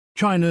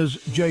China's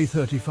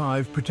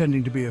J-35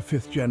 pretending to be a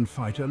fifth-gen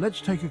fighter.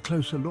 Let's take a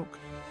closer look.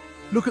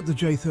 Look at the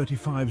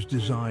J-35's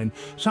design.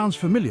 Sounds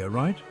familiar,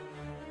 right?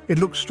 It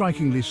looks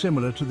strikingly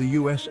similar to the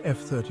US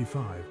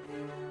F-35.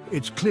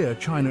 It's clear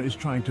China is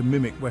trying to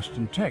mimic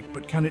Western tech,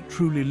 but can it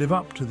truly live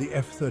up to the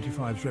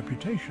F-35's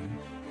reputation?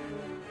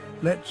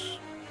 Let's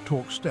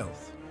talk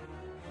stealth.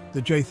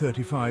 The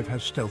J-35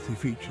 has stealthy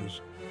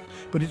features,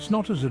 but it's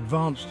not as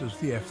advanced as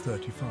the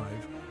F-35.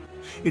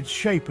 Its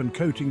shape and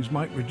coatings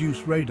might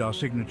reduce radar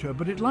signature,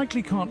 but it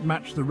likely can't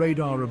match the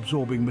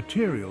radar-absorbing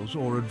materials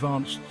or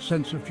advanced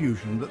sensor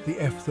fusion that the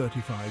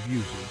F-35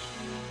 uses.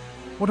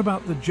 What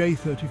about the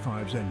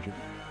J-35's engine?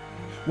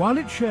 While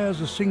it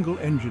shares a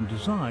single-engine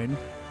design,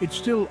 it's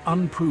still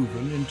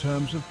unproven in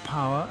terms of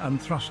power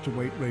and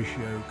thrust-to-weight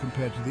ratio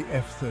compared to the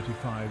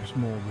F-35's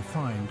more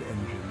refined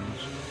engines.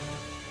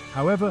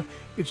 However,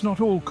 it's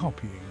not all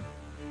copying.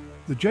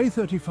 The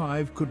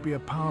J-35 could be a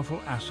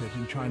powerful asset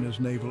in China's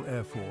Naval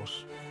Air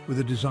Force, with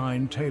a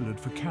design tailored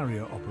for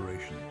carrier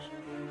operations.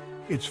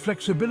 Its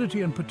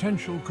flexibility and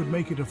potential could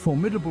make it a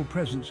formidable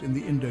presence in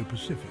the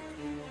Indo-Pacific.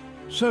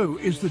 So,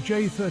 is the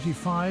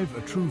J-35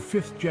 a true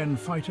fifth-gen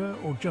fighter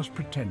or just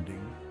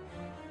pretending?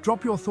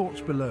 Drop your thoughts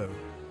below.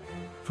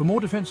 For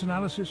more defense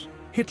analysis,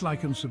 hit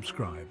like and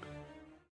subscribe.